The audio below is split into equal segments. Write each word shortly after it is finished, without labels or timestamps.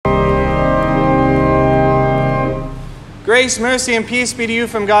Grace, mercy, and peace be to you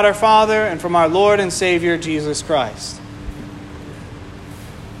from God our Father and from our Lord and Savior, Jesus Christ.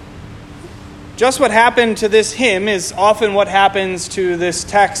 Just what happened to this hymn is often what happens to this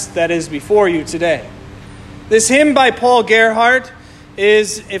text that is before you today. This hymn by Paul Gerhardt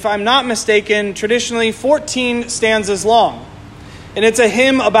is, if I'm not mistaken, traditionally 14 stanzas long. And it's a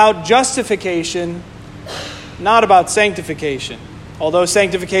hymn about justification, not about sanctification, although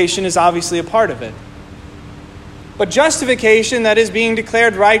sanctification is obviously a part of it. But justification, that is being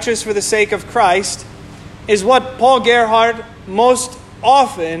declared righteous for the sake of Christ, is what Paul Gerhardt most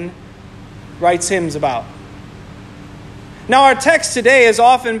often writes hymns about. Now, our text today has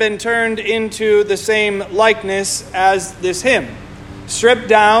often been turned into the same likeness as this hymn. Stripped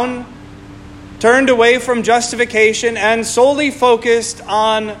down, turned away from justification, and solely focused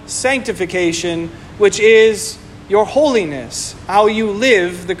on sanctification, which is your holiness, how you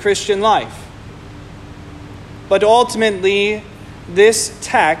live the Christian life. But ultimately, this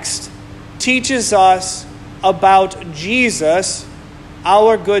text teaches us about Jesus,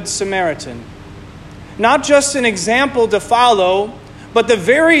 our Good Samaritan. Not just an example to follow, but the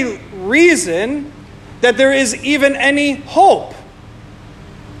very reason that there is even any hope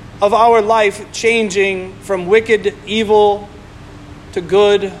of our life changing from wicked, evil to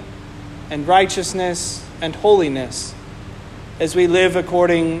good and righteousness and holiness as we live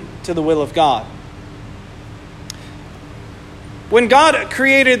according to the will of God. When God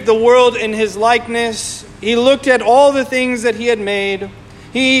created the world in his likeness, he looked at all the things that he had made.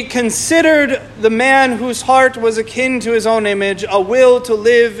 He considered the man whose heart was akin to his own image, a will to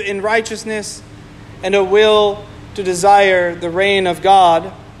live in righteousness and a will to desire the reign of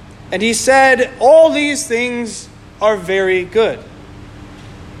God. And he said, all these things are very good.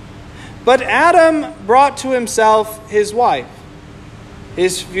 But Adam brought to himself his wife,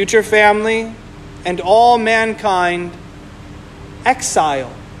 his future family, and all mankind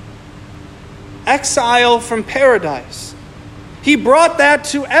exile from paradise. He brought that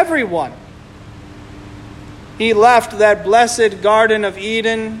to everyone. He left that blessed Garden of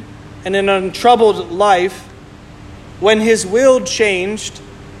Eden and an untroubled life when his will changed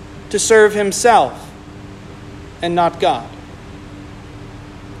to serve himself and not God.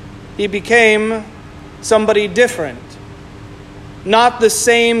 He became somebody different. Not the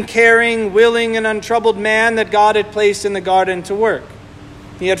same caring, willing, and untroubled man that God had placed in the garden to work.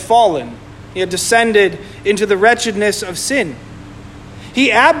 He had fallen. He had descended into the wretchedness of sin.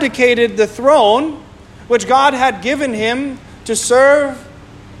 He abdicated the throne which God had given him to serve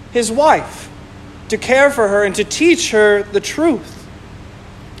his wife, to care for her and to teach her the truth,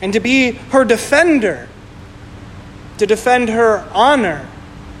 and to be her defender, to defend her honor,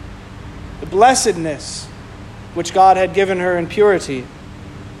 the blessedness which God had given her in purity.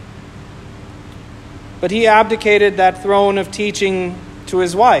 But he abdicated that throne of teaching to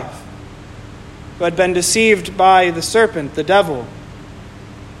his wife, who had been deceived by the serpent, the devil.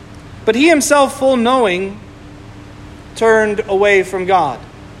 But he himself, full knowing, turned away from God,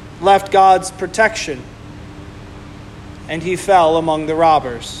 left God's protection, and he fell among the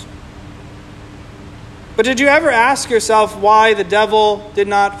robbers. But did you ever ask yourself why the devil did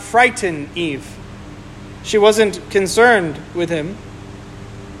not frighten Eve? She wasn't concerned with him.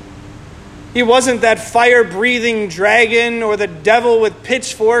 He wasn't that fire-breathing dragon or the devil with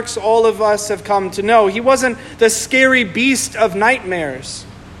pitchforks all of us have come to know. He wasn't the scary beast of nightmares.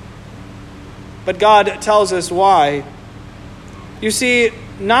 But God tells us why. You see,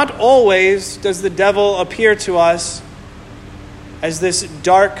 not always does the devil appear to us as this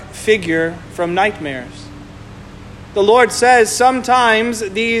dark figure from nightmares. The Lord says sometimes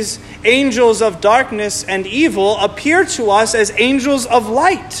these angels of darkness and evil appear to us as angels of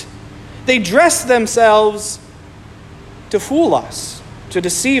light. They dress themselves to fool us, to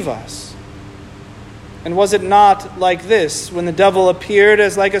deceive us. And was it not like this when the devil appeared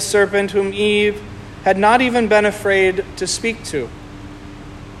as like a serpent whom Eve had not even been afraid to speak to?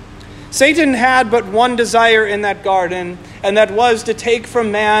 Satan had but one desire in that garden, and that was to take from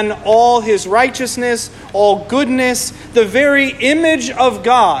man all his righteousness, all goodness, the very image of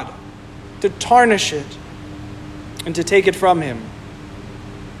God, to tarnish it and to take it from him.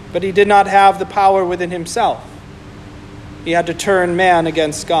 But he did not have the power within himself. He had to turn man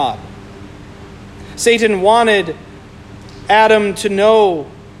against God. Satan wanted Adam to know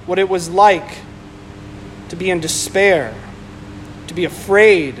what it was like to be in despair, to be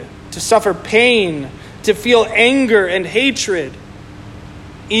afraid, to suffer pain, to feel anger and hatred,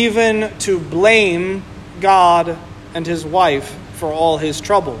 even to blame God and his wife for all his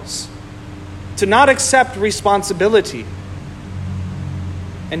troubles, to not accept responsibility.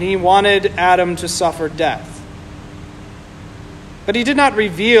 And he wanted Adam to suffer death. But he did not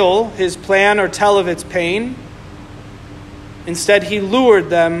reveal his plan or tell of its pain. Instead, he lured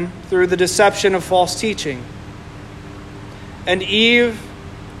them through the deception of false teaching. And Eve,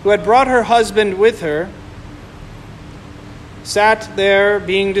 who had brought her husband with her, sat there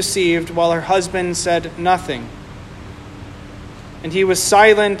being deceived while her husband said nothing. And he was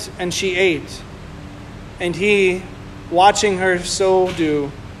silent, and she ate. And he, watching her so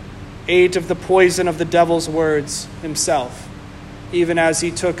do, ate of the poison of the devil's words himself, even as he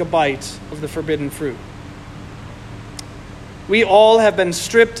took a bite of the forbidden fruit. We all have been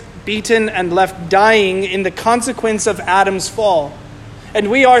stripped, beaten, and left dying in the consequence of Adam's fall. And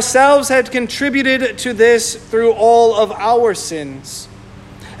we ourselves had contributed to this through all of our sins.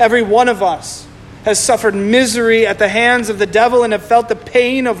 Every one of us has suffered misery at the hands of the devil and have felt the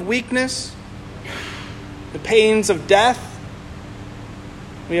pain of weakness, the pains of death.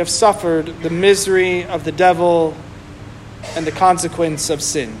 We have suffered the misery of the devil and the consequence of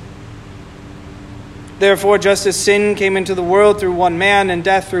sin. Therefore, just as sin came into the world through one man, and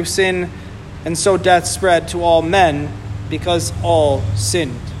death through sin, and so death spread to all men, because all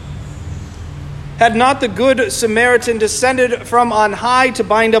sinned. Had not the good Samaritan descended from on high to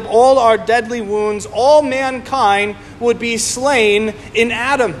bind up all our deadly wounds, all mankind would be slain in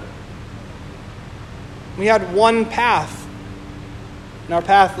Adam. We had one path, and our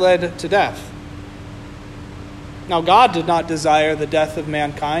path led to death. Now, God did not desire the death of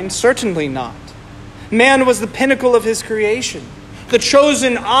mankind, certainly not. Man was the pinnacle of his creation, the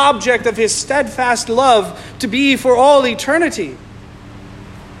chosen object of his steadfast love to be for all eternity.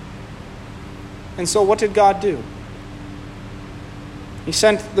 And so what did God do? He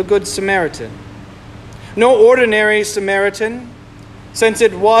sent the Good Samaritan. No ordinary Samaritan, since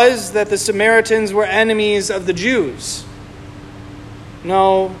it was that the Samaritans were enemies of the Jews.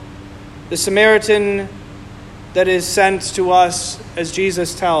 No, the Samaritan that is sent to us, as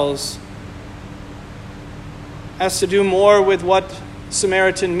Jesus tells, has to do more with what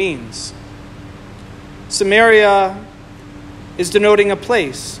Samaritan means. Samaria is denoting a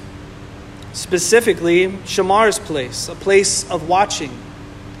place, specifically Shamar's place, a place of watching.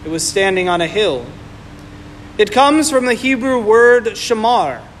 It was standing on a hill. It comes from the Hebrew word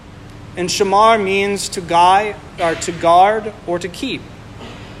shamar, and shamar means to guide, or to guard, or to keep.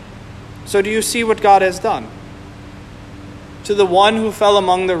 So do you see what God has done? To the one who fell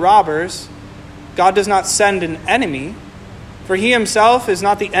among the robbers, God does not send an enemy, for he himself is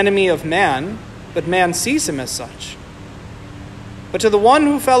not the enemy of man, but man sees him as such. But to the one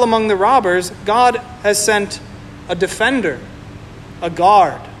who fell among the robbers, God has sent a defender, a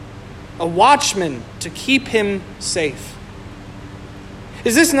guard, a watchman to keep him safe.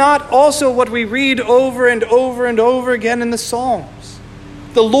 Is this not also what we read over and over and over again in the Psalms?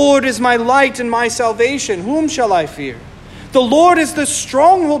 The Lord is my light and my salvation. Whom shall I fear? The Lord is the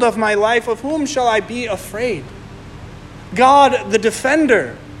stronghold of my life. Of whom shall I be afraid? God, the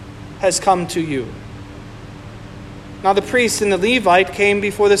defender, has come to you. Now the priest and the Levite came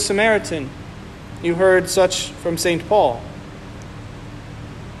before the Samaritan. You heard such from St. Paul.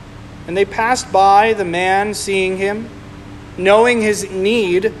 And they passed by the man, seeing him, knowing his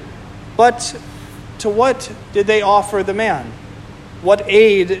need, but to what did they offer the man? What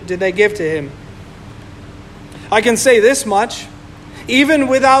aid did they give to him? I can say this much. Even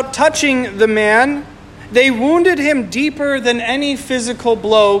without touching the man, they wounded him deeper than any physical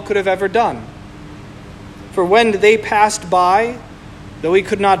blow could have ever done. For when they passed by, though he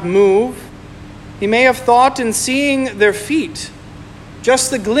could not move, he may have thought in seeing their feet,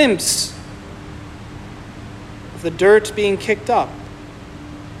 just the glimpse of the dirt being kicked up.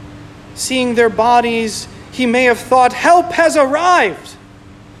 Seeing their bodies, he may have thought, help has arrived.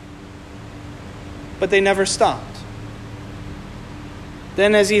 But they never stopped.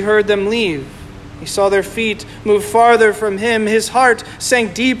 Then as he heard them leave, he saw their feet move farther from him. His heart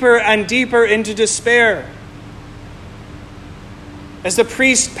sank deeper and deeper into despair. As the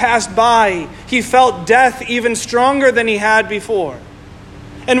priest passed by, he felt death even stronger than he had before.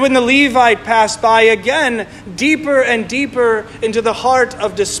 And when the Levite passed by again, deeper and deeper into the heart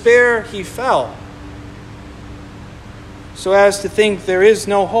of despair he fell, so as to think there is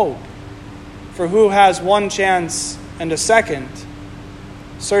no hope. For who has one chance and a second?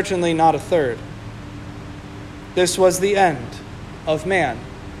 Certainly not a third. This was the end of man.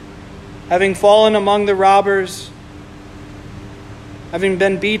 Having fallen among the robbers, having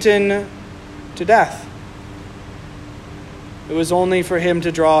been beaten to death, it was only for him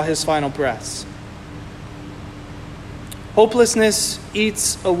to draw his final breaths. Hopelessness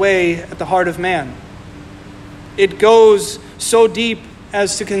eats away at the heart of man. It goes so deep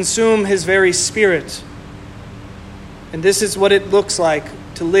as to consume his very spirit. And this is what it looks like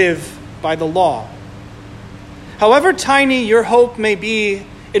to live by the law. However tiny your hope may be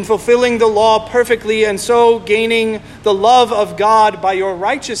in fulfilling the law perfectly and so gaining the love of God by your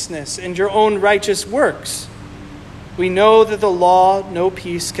righteousness and your own righteous works, we know that the law no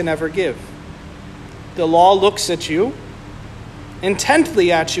peace can ever give. The law looks at you,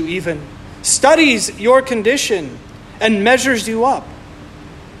 intently at you even, studies your condition, and measures you up.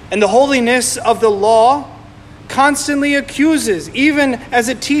 And the holiness of the law constantly accuses, even as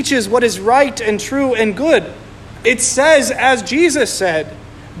it teaches what is right and true and good. It says, as Jesus said,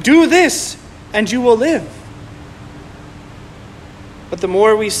 "Do this and you will live." But the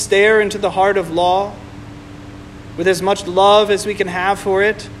more we stare into the heart of law, with as much love as we can have for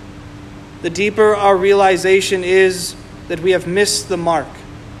it, the deeper our realization is that we have missed the mark.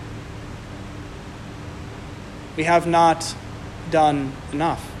 We have not done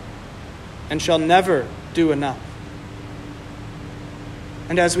enough and shall never do enough.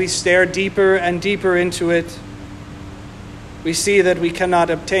 And as we stare deeper and deeper into it, we see that we cannot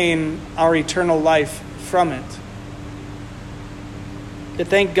obtain our eternal life from it. Yet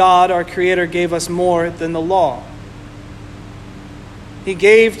thank God our Creator gave us more than the law. He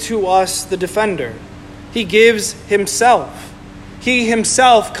gave to us the defender. He gives himself. He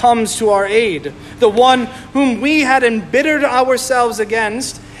himself comes to our aid, the one whom we had embittered ourselves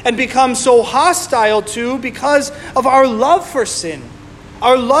against and become so hostile to because of our love for sin,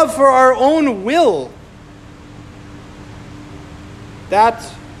 our love for our own will. That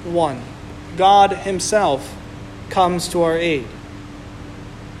one, God himself, comes to our aid.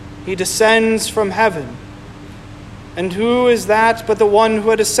 He descends from heaven. And who is that but the one who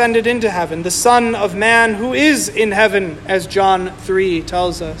had ascended into heaven, the Son of Man who is in heaven, as John 3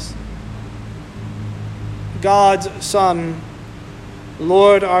 tells us? God's Son,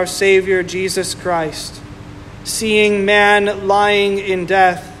 Lord our Savior Jesus Christ, seeing man lying in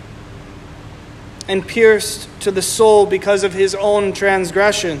death and pierced to the soul because of his own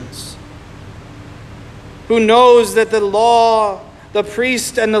transgressions, who knows that the law, the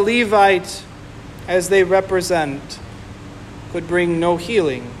priest, and the Levite, as they represent, could bring no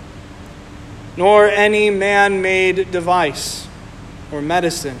healing, nor any man-made device or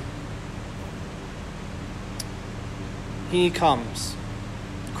medicine. He comes.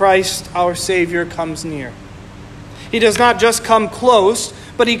 Christ, our Savior, comes near. He does not just come close,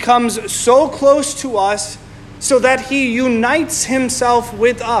 but he comes so close to us so that he unites himself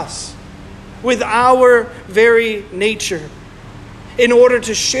with us, with our very nature, in order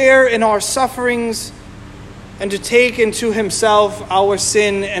to share in our sufferings and to take into himself our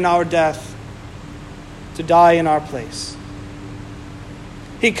sin and our death, to die in our place.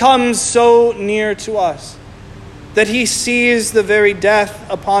 He comes so near to us that he sees the very death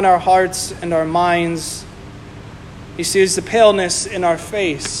upon our hearts and our minds. He sees the paleness in our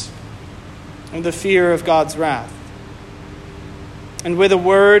face and the fear of God's wrath. And with a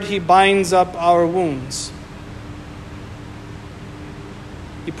word, he binds up our wounds.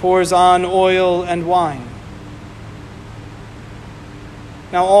 He pours on oil and wine.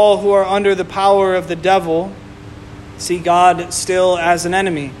 Now all who are under the power of the devil see God still as an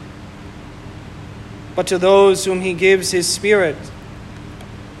enemy. But to those whom he gives his Spirit,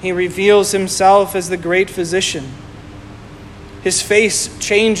 he reveals himself as the great physician. His face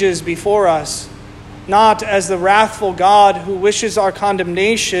changes before us, not as the wrathful God who wishes our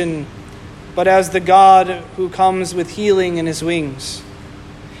condemnation, but as the God who comes with healing in his wings.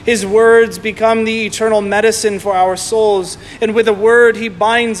 His words become the eternal medicine for our souls, and with a word he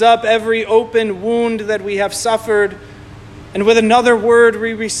binds up every open wound that we have suffered, and with another word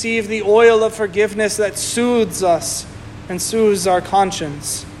we receive the oil of forgiveness that soothes us and soothes our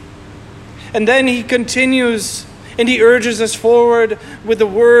conscience. And then he continues and he urges us forward with the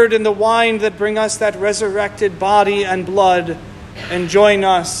word and the wine that bring us that resurrected body and blood and join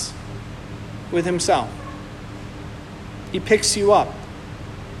us with himself. He picks you up.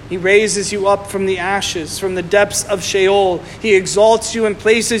 He raises you up from the ashes, from the depths of Sheol. He exalts you and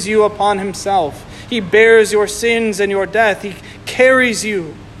places you upon himself. He bears your sins and your death. He carries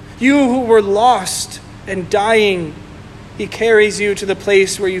you. You who were lost and dying, he carries you to the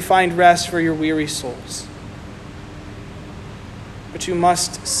place where you find rest for your weary souls. But you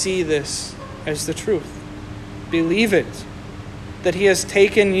must see this as the truth. Believe it, that he has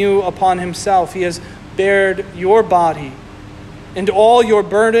taken you upon himself. He has bared your body and all your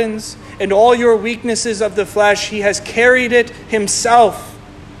burdens and all your weaknesses of the flesh. He has carried it himself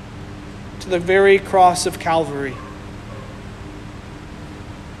to the very cross of Calvary.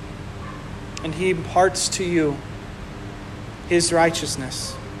 And he imparts to you his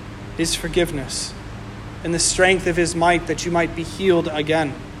righteousness, his forgiveness, and the strength of his might that you might be healed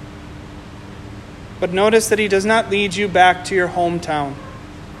again. But notice that he does not lead you back to your hometown,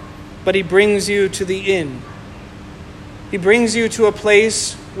 but he brings you to the inn. He brings you to a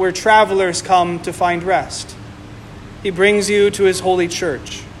place where travelers come to find rest. He brings you to his holy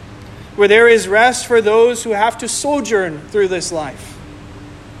church, where there is rest for those who have to sojourn through this life.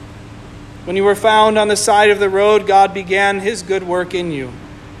 When you were found on the side of the road, God began his good work in you,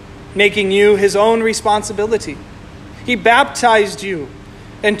 making you his own responsibility. He baptized you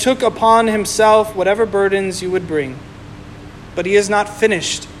and took upon himself whatever burdens you would bring. But he is not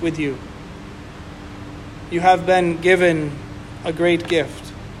finished with you. You have been given a great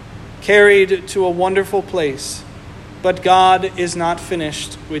gift, carried to a wonderful place, but God is not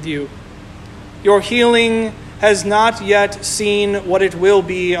finished with you. Your healing has not yet seen what it will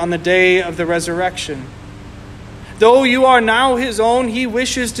be on the day of the resurrection. Though you are now his own, he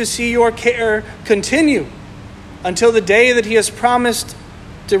wishes to see your care continue until the day that he has promised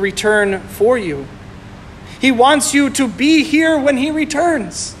to return for you. He wants you to be here when he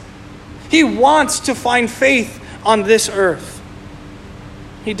returns. He wants to find faith on this earth.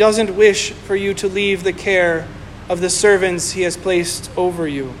 He doesn't wish for you to leave the care of the servants he has placed over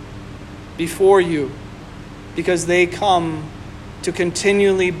you, before you, because they come to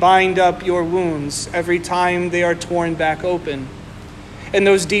continually bind up your wounds every time they are torn back open. And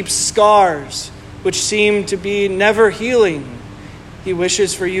those deep scars, which seem to be never healing, he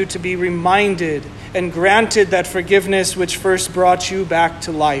wishes for you to be reminded and granted that forgiveness which first brought you back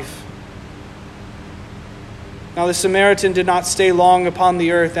to life. Now the Samaritan did not stay long upon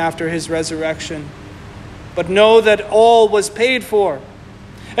the earth after his resurrection, but know that all was paid for.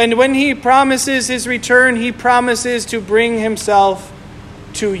 And when he promises his return, he promises to bring himself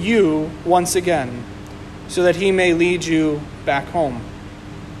to you once again, so that he may lead you back home.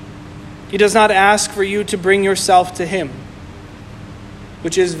 He does not ask for you to bring yourself to him,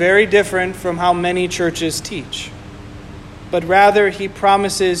 which is very different from how many churches teach. But rather, he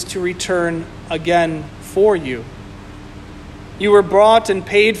promises to return again for you. You were bought and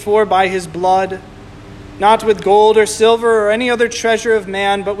paid for by his blood, not with gold or silver or any other treasure of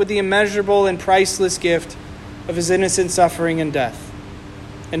man, but with the immeasurable and priceless gift of his innocent suffering and death.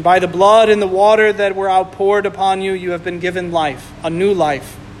 And by the blood and the water that were outpoured upon you, you have been given life, a new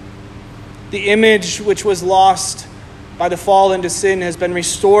life. The image which was lost by the fall into sin has been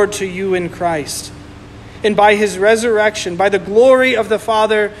restored to you in Christ. And by his resurrection, by the glory of the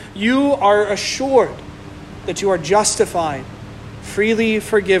Father, you are assured that you are justified, freely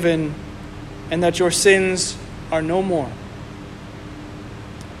forgiven, and that your sins are no more.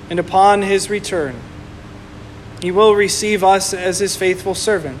 And upon his return, he will receive us as his faithful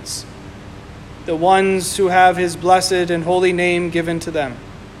servants, the ones who have his blessed and holy name given to them.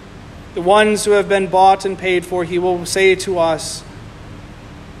 The ones who have been bought and paid for, he will say to us,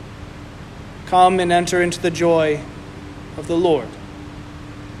 "Come and enter into the joy of the Lord."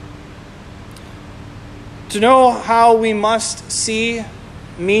 To know how we must see,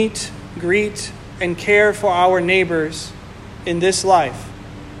 meet, greet, and care for our neighbors in this life,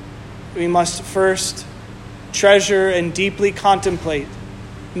 we must first treasure and deeply contemplate,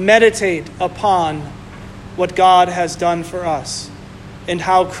 meditate upon what God has done for us and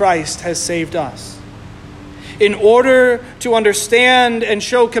how Christ has saved us. In order to understand and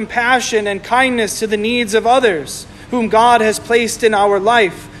show compassion and kindness to the needs of others whom God has placed in our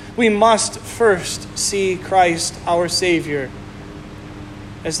life, we must first see Christ, our Savior,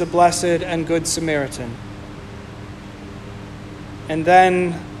 as the blessed and good Samaritan. And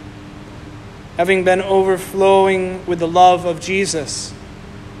then, having been overflowing with the love of Jesus,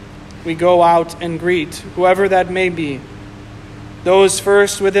 we go out and greet whoever that may be. Those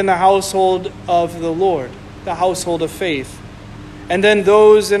first within the household of the Lord, the household of faith, and then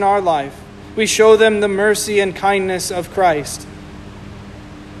those in our life. We show them the mercy and kindness of Christ.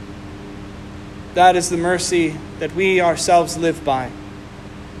 That is the mercy that we ourselves live by.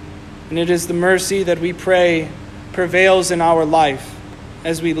 And it is the mercy that we pray prevails in our life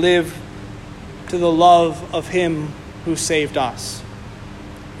as we live to the love of him who saved us.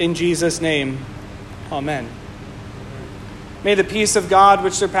 In Jesus' name, amen. May the peace of God,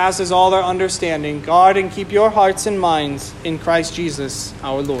 which surpasses all our understanding, guard and keep your hearts and minds in Christ Jesus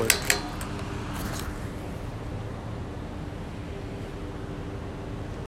our Lord.